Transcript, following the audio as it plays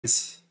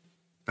It's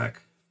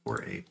back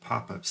for a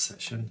pop-up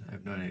session. I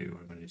have no idea what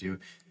I'm going to do,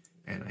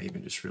 and I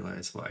even just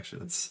realized, well,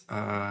 actually, let's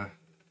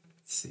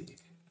see.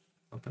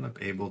 Open up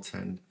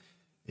Ableton.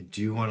 I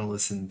do want to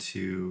listen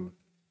to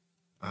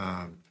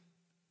some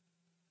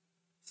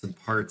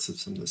parts of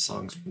some of the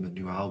songs from the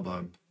new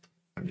album.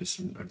 I'm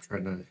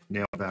trying to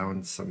nail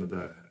down some of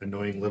the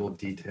annoying little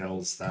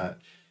details that,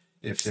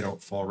 if they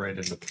don't fall right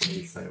into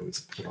place, I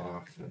always put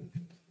off. And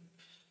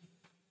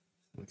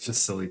it's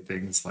just silly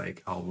things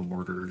like album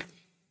order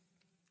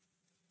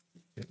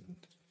and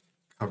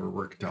cover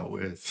work dealt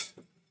with.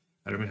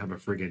 I don't even have a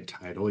friggin'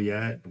 title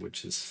yet,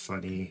 which is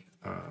funny.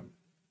 I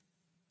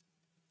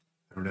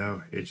don't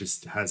know. It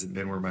just hasn't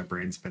been where my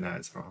brain's been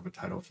at, so I don't have a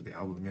title for the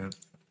album yet.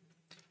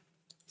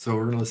 So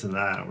we're gonna listen to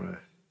that. I'm gonna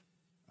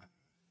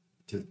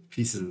to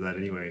pieces of that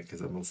anyway,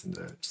 because I'm listening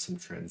to some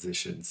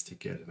transitions to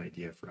get an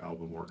idea for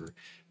album order.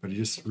 But I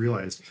just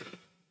realized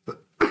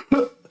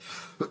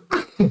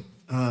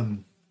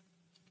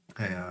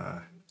I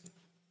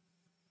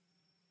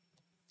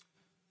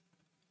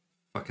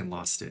fucking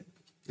lost it.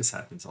 This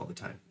happens all the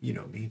time. You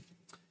know me.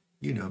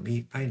 You know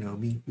me. I know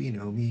me. We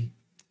know me.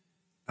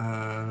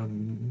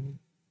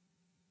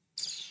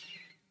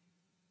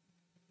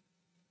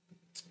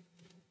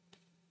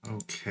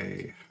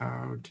 Okay,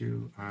 how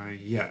do I,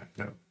 yeah,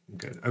 no, I'm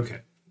good. Okay.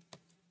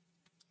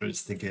 I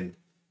was thinking,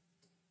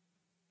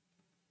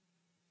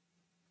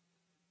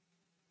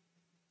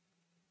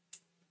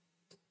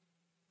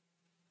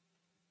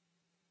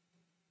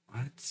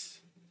 what?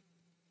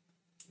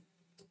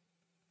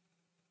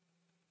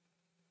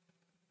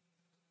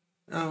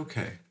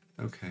 Okay,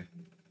 okay.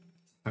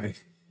 I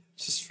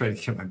just trying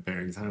to get my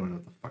bearings. I don't know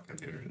what the fuck I'm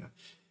doing right now.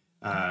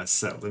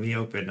 So let me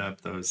open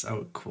up those.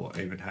 Oh, cool.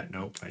 I even had,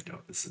 nope, I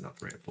don't. This is not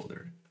the right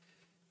folder.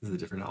 This is a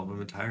different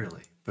album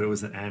entirely. But it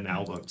was an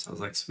album, so I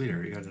was like, sweet, I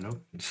already got it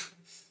open.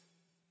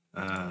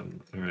 All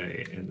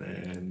right, and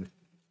then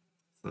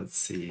let's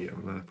see.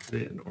 I'm gonna put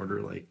it in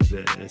order like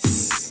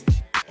this.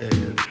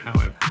 And how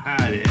I've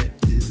had it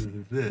is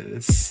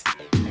this.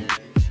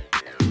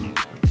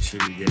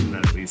 Should be getting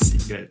that, at least you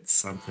get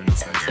something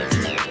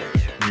essentially.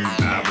 Me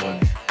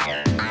babbling.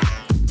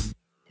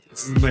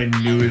 This is my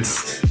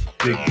newest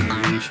big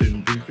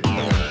creation.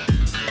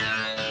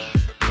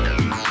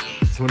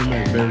 It's one of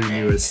my very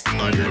newest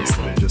projects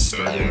that I just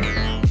started.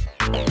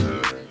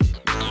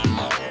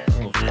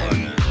 Oh, fuck.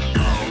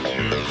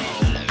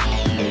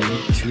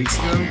 2 weeks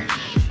ago? A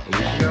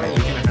week ago? A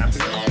week and a half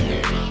ago?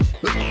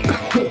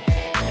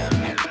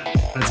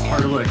 That's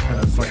part of what kind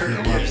of fucked me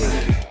up with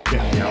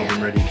getting the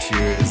album ready too,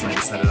 is I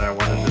decided I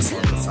wanted this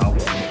on this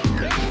album.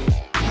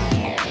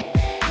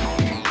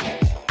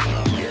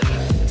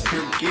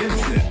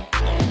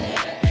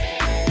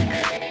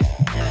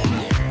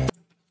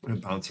 I'm gonna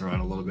bounce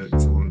around a little bit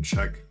because I want to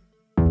check.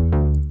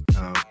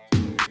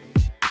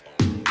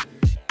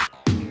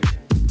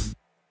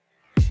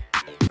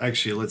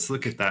 Actually, let's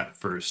look at that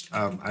first.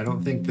 I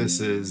don't think this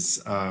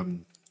is. I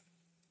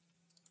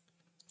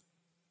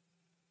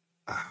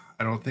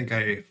don't think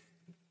I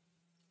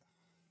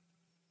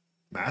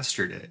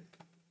mastered it.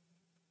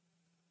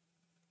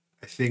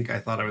 I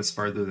thought I was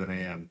farther than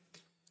I am.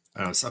 I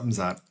don't know, something's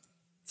up.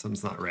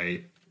 Something's not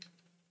right.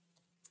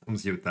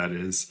 Let's see what that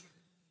is.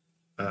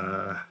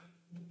 Thought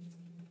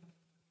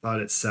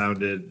it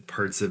sounded,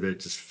 parts of it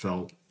just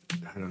felt,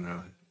 I don't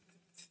know,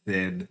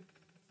 thin.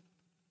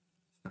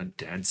 Not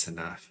dense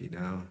enough, you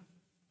know?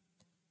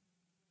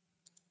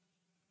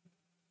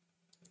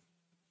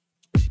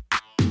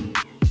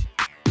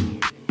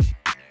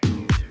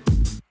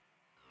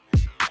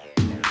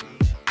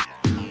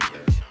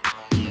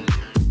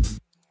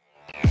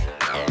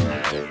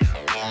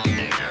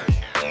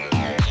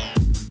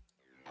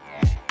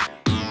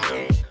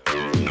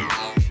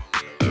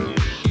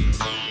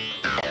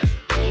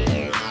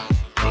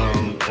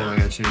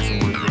 Change some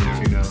more things,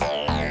 you know.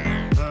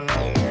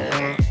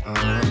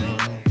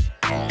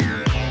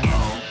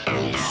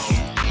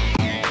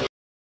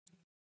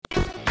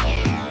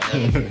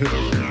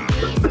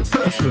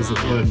 That was a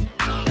fun.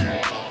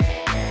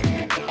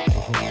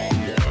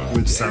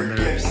 Which sound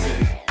there?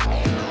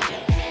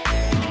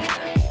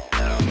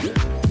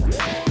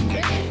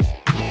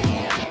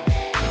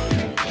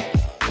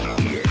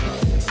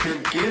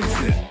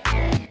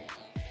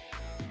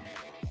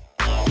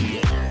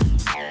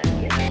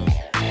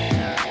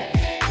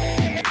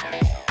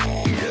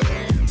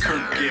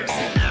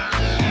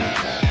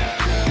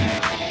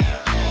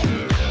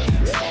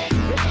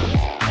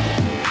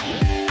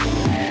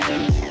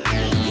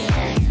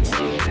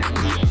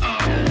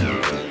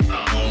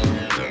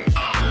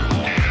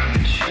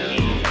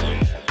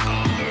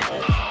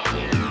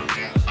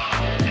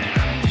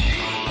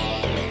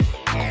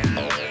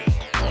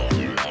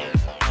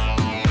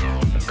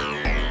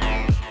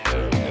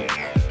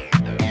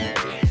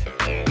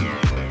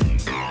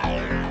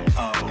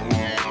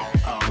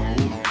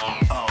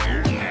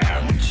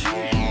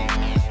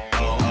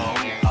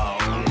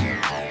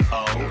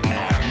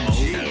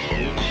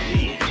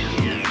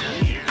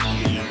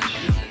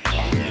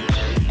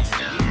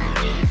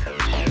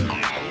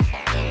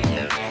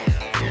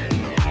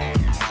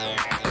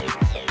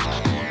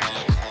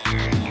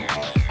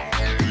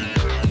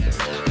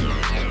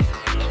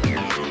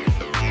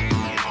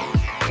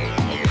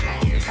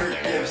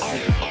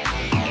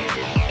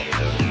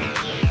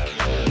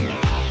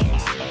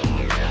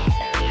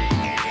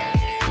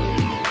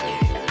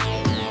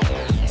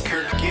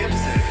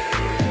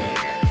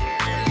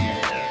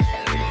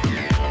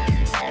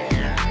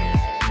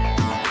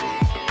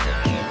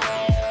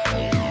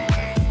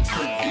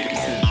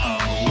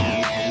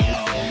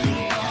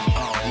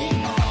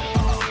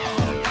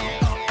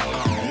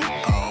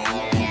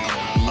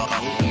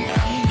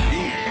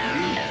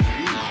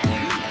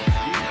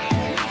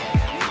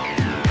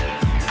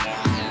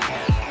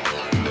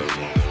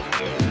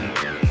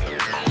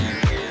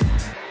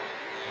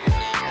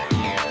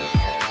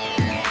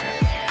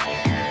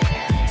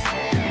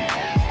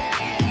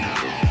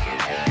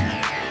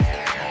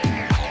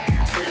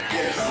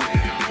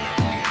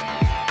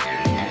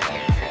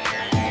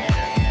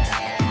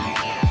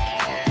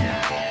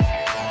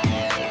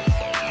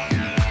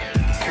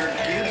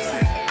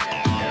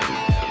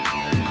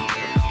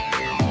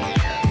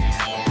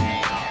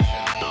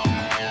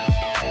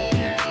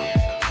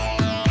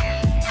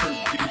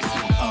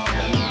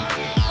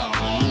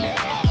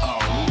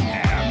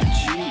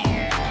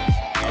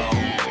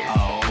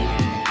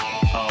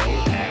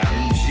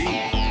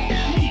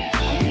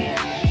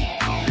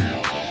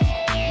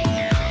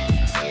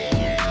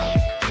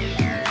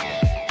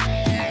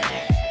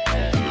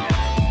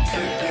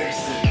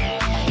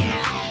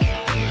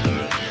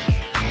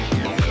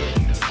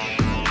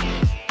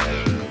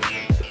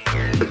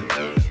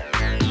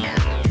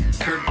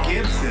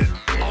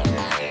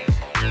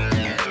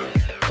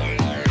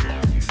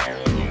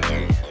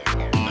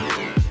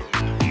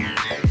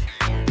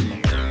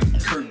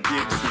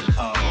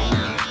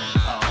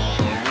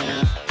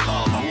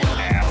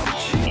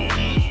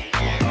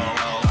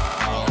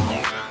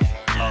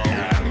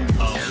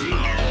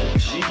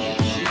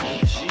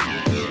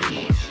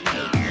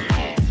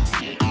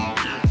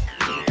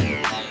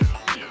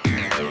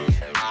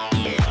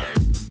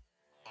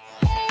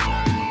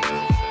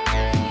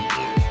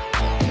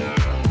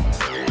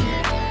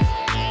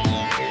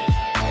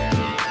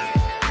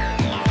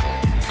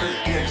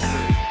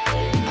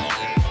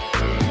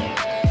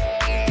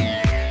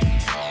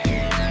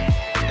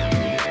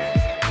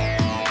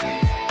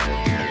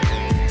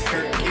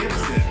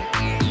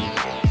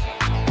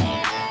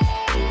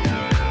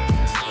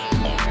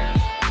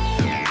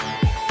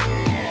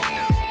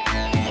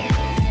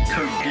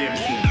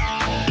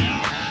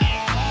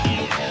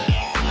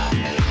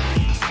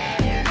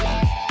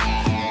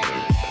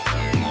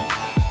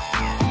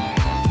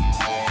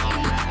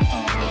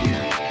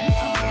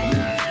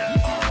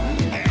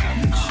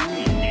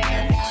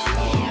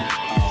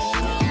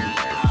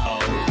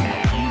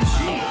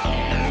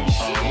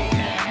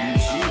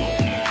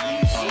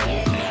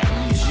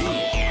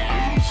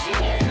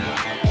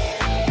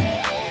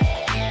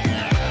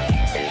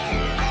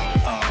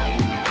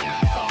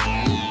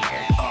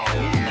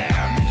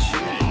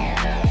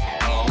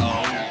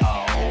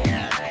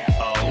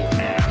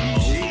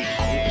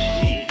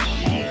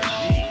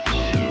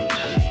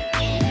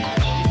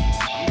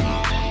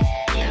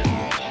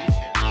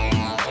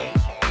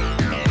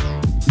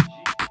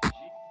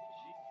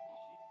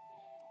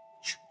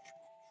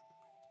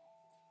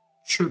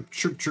 Chirp,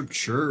 chirp, chirp,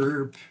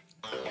 chirp.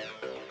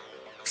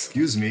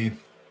 Excuse me.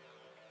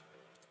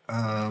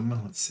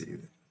 Let's see.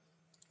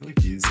 I like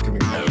these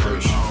coming out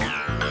first.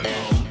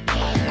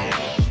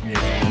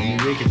 Yeah,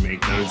 maybe we can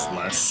make those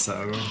less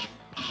so.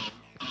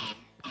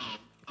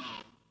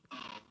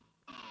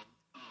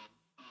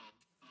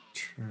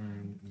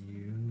 Turn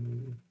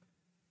you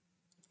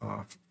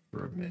off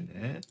for a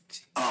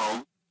minute.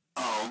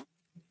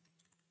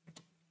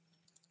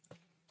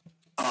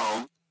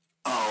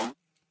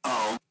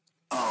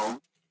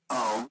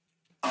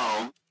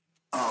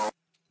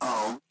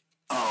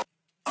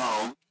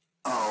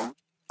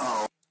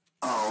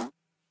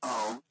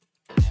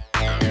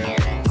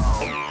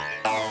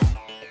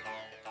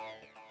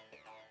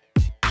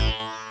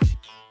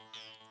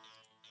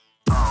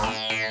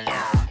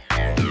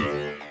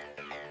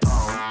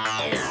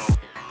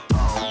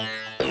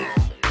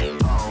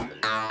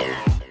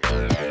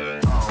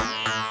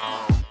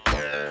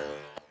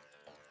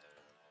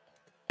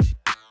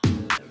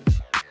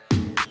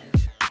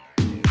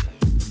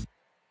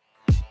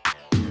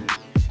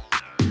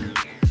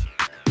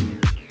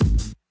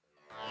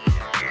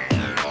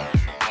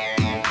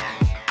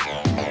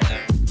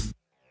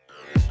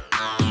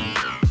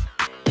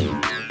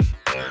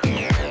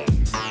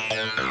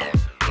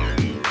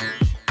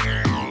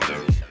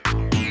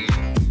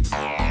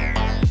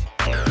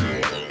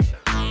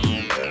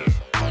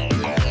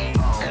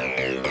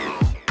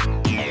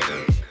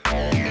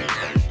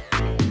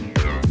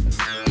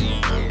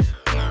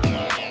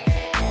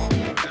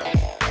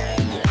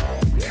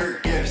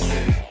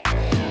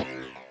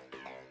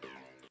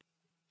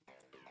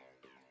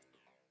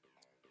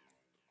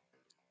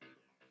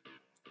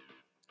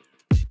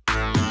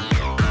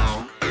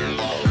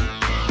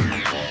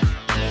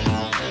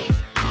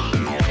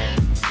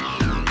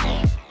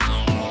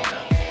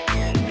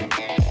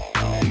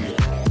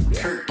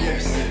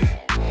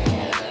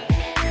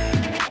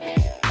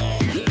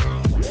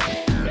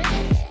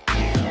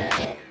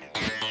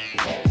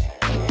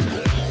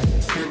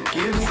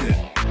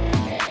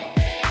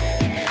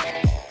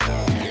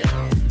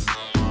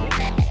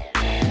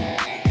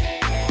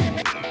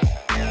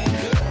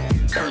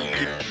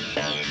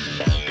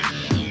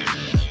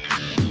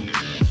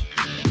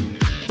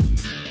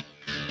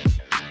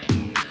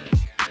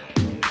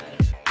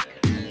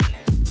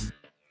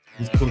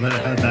 That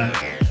it had that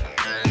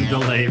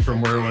delay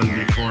from where it was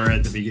before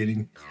at the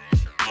beginning.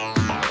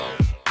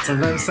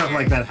 Sometimes stuff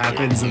like that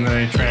happens and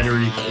then I try to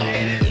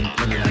recreate it and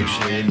put it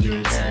actually into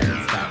it so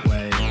it's that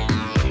way.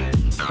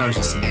 That was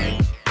just me.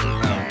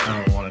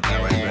 I don't want it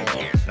that way, but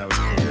that was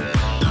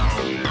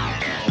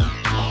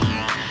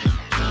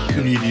cool.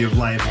 The beauty of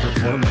live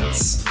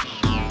performance.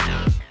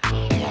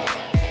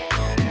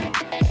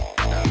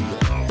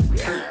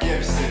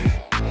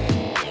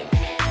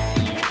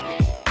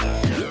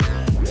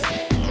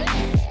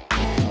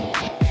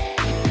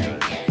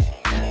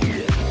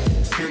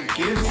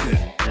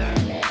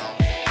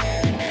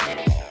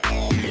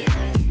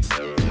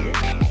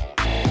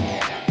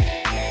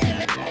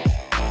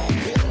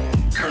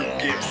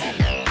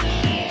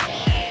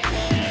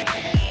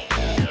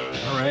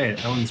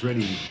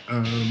 Ready.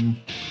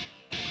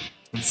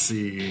 Let's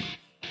see.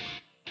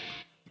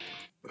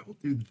 I'll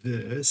do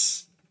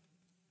this,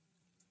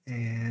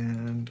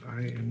 and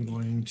I am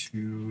going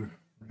to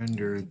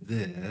render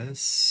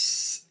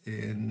this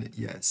in,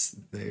 yes,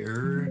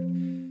 there.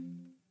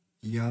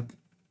 Yup,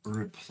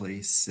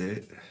 replace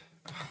it.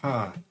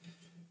 Huh.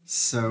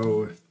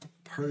 So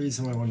part of the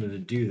reason why I wanted to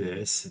do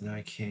this, and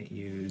I can't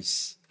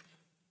use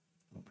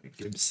my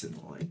Gibson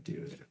while I do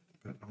it,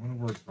 but I want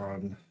to work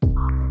on.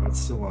 Oh,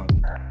 it's still on.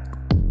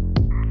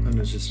 And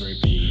it's just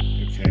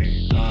repeat.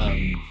 Okay.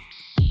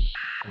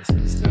 This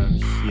one's down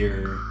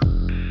here.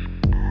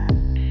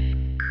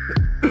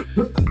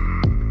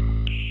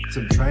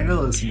 So I'm trying to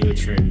listen to the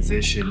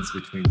transitions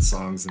between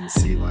songs and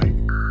see like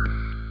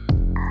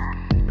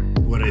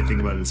what I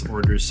think about this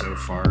order so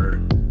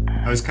far.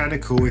 I was kind of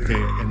cool with it,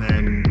 and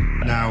then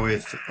now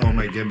with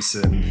My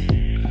Gibson,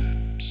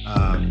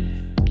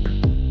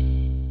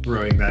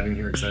 throwing that in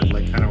here because I'd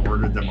like kind of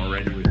ordered them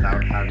already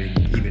without having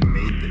even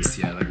made this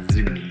yet. Like it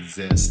doesn't even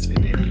exist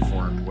in any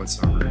form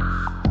whatsoever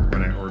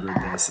when I ordered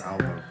this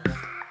album.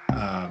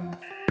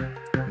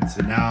 And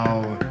so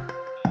now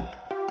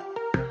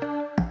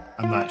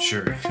I'm not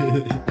sure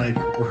like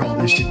where all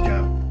this should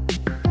go.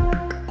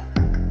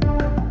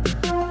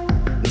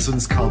 This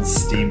one's called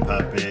Steam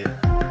Puppet.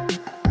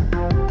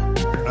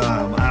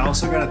 I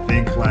also gotta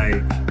think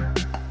like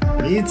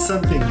I need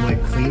something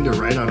like clean to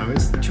write on. I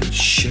always too much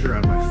shit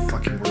around my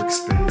fucking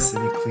workspace.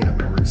 I need to clean up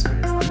my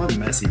workspace. I'm a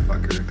messy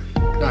fucker.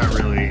 Not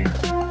really.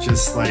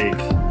 Just like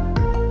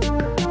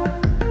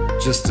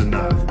just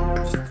enough.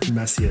 Just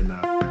messy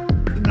enough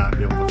to not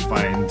be able to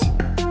find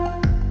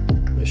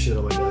my shit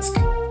on my desk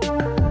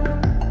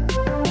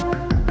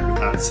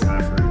without some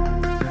effort.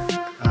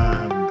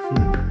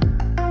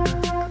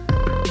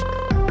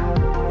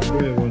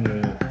 Maybe I want to.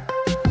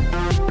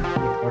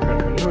 What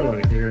do I want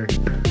to hear?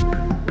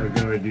 What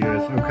do I do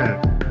this? Okay.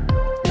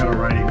 I got a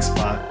writing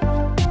spot.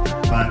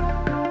 But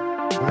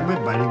why am I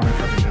biting my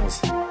fucking nails?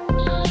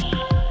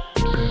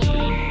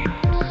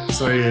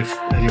 if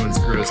anyone's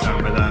grossed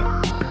out by that.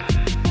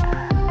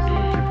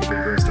 People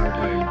get grossed out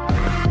by all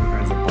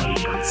kinds of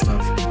body part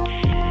stuff.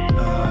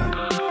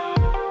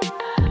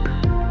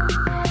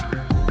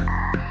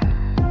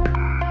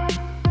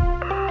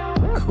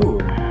 Cool.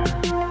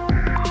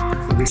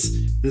 So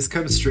this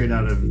comes straight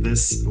out of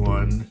this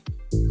one,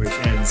 which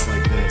ends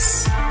like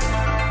this.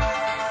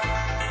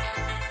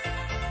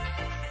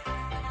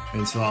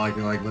 And so I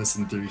can like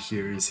listen through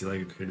here and see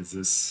like, okay, does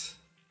this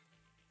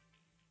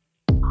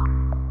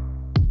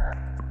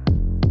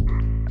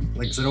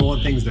like, cause I don't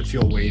want things that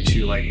feel way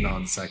too like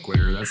non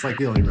sequitur. That's like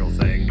the only real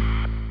thing.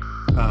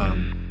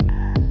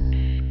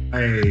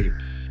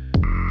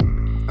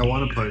 I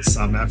want to put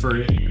some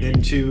effort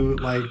into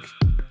like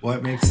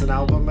what makes an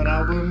album, but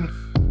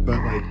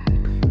like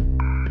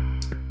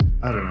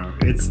I don't know.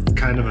 It's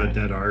kind of a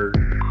dead art,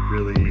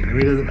 really. I mean,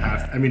 it doesn't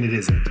have. I mean, it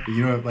isn't. But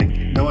you know, like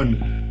no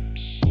one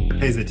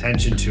pays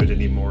attention to it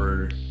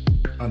anymore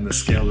on the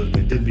scale that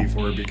they did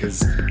before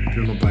because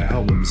people don't buy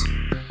albums.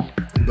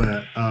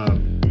 But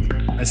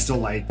I still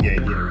like the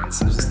idea, right?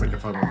 So it's just like a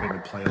fun little thing to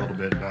play a little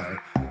bit, or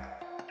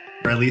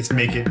at least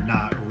make it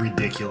not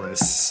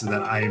ridiculous so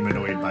that I am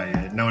annoyed by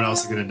it. No one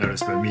else is gonna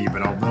notice but me,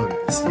 but I'll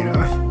notice, you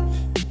know?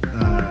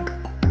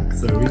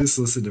 So we just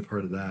listened to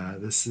part of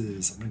that. This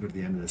is, I'm gonna go to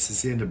the end of this. This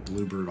is the end of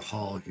Bluebird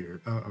Hall here.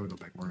 Oh, I'm gonna go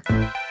back more.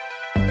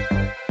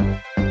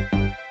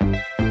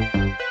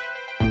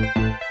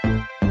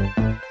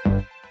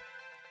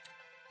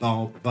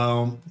 Boom,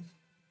 boom.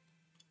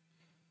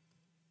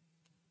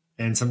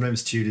 And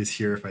sometimes too, just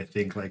hear if I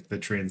think like the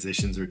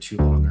transitions are too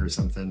long or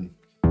something.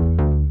 I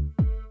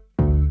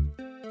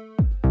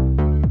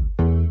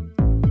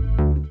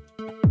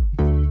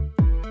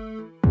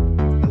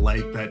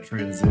like that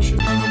transition.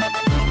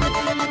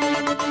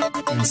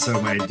 And so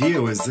my idea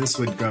was this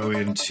would go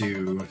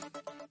into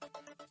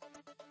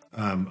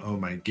oh,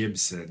 My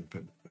Gibson,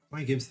 but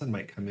My Gibson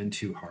might come in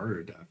too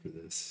hard after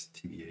this,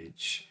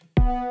 TBH.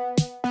 Oh,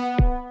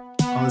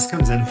 this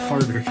comes in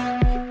harder.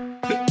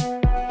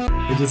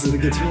 It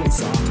gets real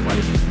soft,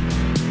 like.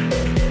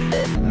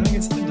 I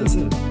guess it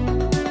doesn't.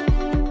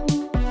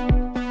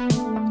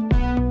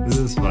 This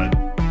is fun.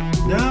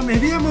 No,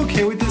 maybe I'm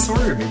okay with this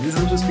order. Maybe this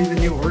will just be the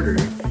new order.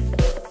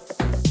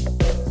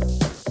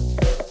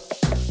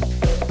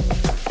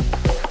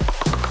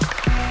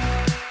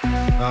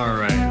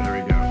 Alright, there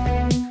we go.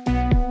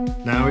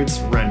 Now it's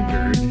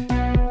rendered.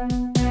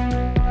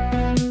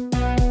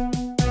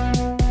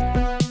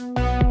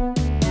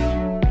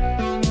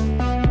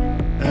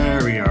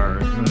 There we are.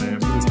 I'm gonna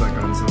put this back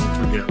on so I don't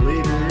forget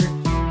later.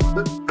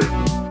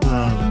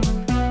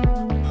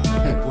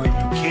 What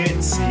you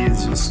can't see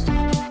is just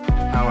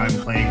how I'm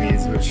playing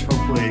these, which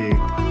hopefully, I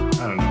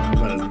don't know,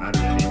 that doesn't matter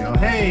to me. Go,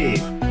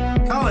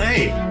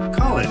 hey,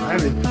 Colin, I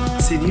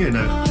haven't seen you in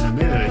a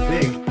minute, I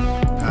think.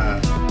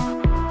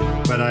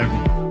 But I'm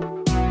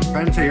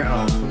trying to figure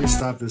out, let me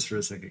stop this for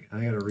a second.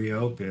 I gotta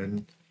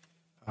reopen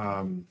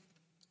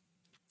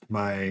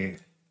my,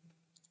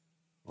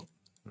 oh,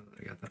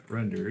 I got that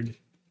rendered. I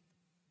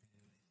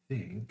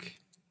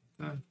think,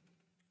 why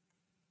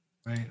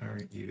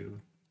aren't you,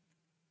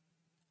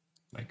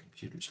 my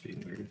computer's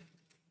being weird.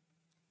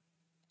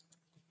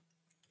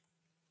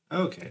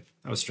 Okay,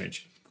 that was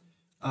strange.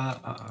 So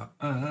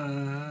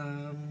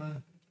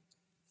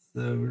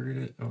we're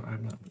gonna, oh,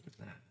 I'm not looking at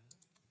that.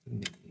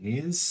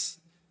 These.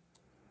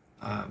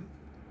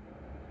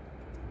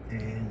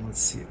 And let's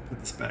see, I'll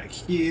put this back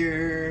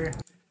here.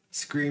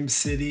 Scream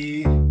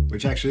City,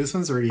 which actually this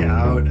one's already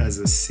out as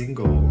a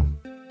single.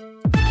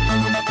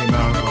 Came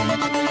out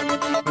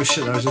on, oh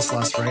shit, that was just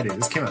last Friday.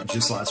 This came out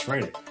just last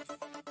Friday.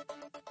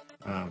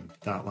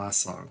 That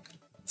last song.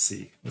 Let's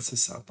see, what's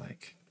this sound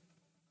like?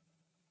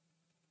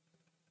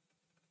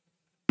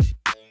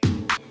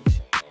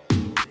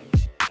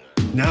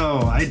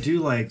 No, I do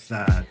like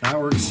that. That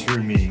works for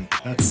me.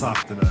 That's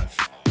soft enough.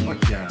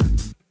 Fuck yeah.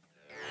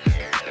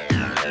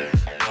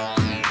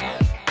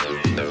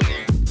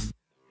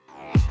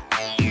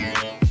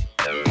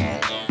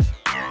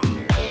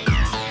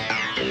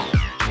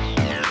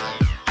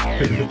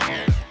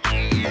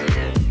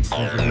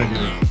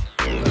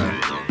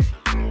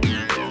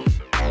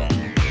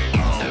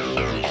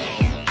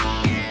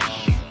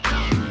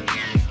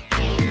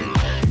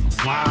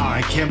 Wow,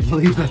 I can't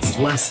believe that's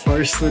less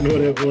harsh than what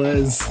it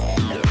was.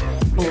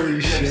 Holy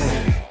shit.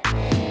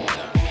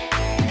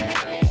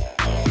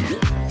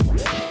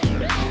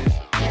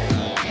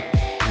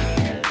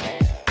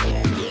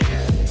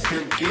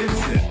 Kurt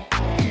Gibson.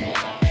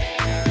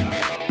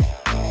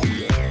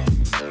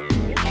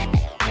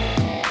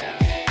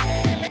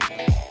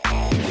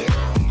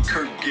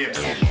 Kurt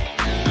Gibson.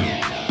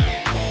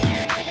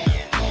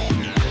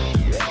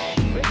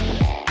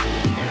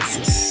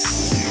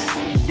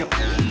 Yep.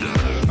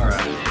 All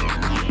right.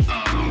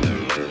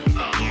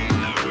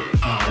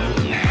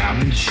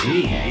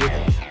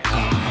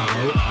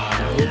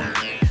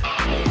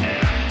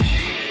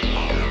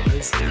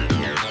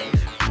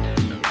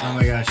 Oh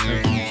my gosh,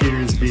 my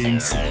computer's being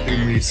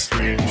supremely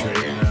strange right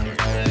now.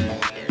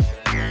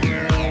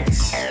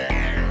 Is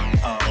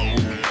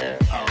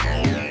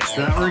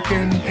that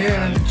working?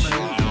 Yeah.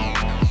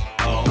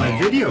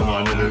 video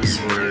monitors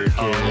working.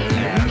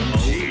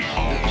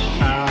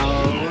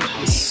 How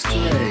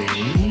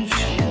strange.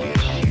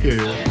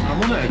 Here,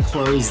 I'm gonna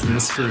close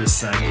this for a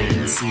second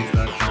and see if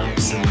that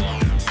helps in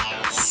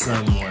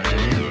some way.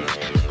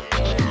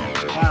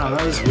 Wow,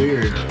 that was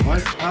weird.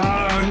 What?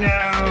 Oh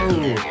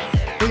no!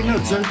 Wait, no,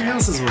 something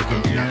else is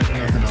working. No,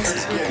 nothing else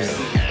is working.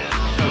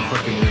 Oh,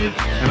 fucking weird.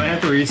 I might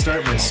have to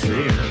restart my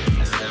stream.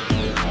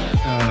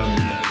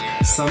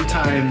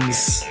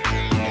 Sometimes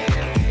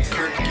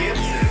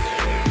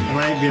I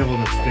might be able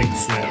to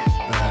fix it,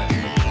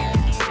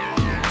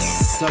 but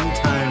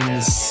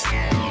sometimes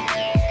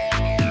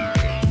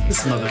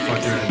this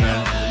motherfucker, I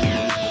bet.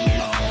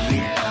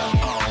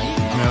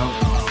 No.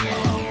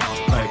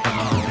 Probably a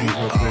couple more things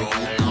real quick.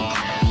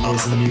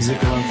 Close the music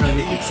while I'm trying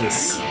to fix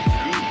this.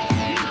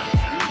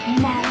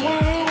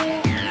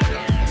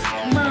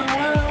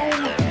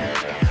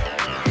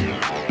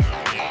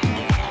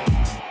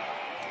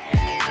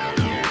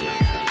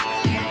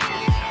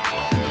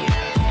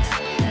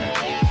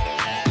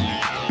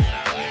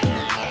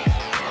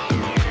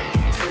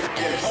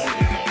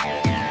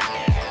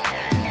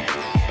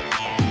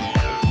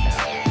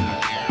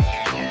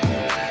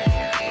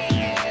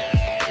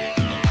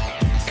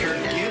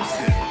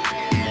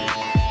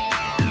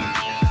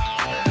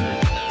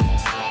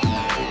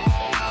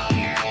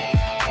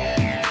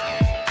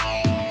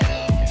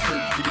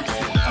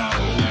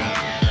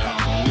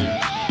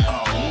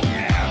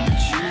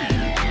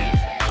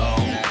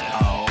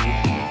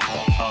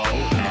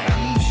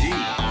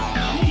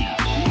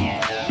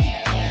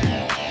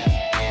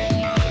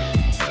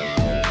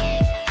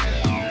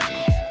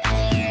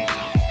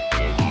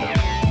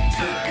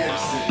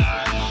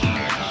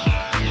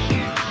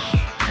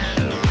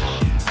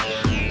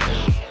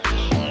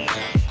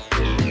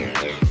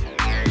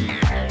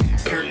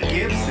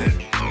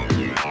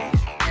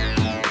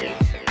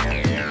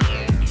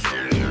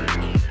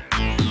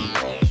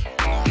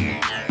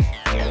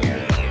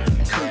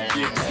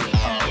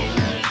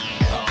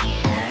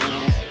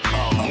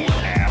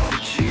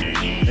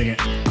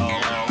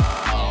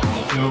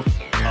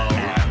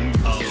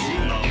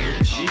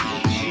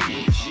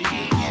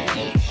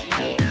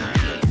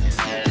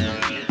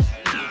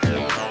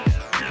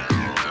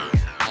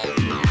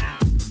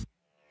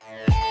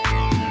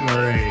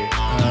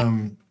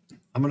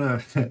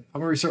 I'm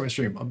gonna restart my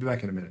stream. I'll be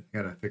back in a minute. I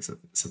gotta fix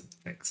some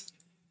things.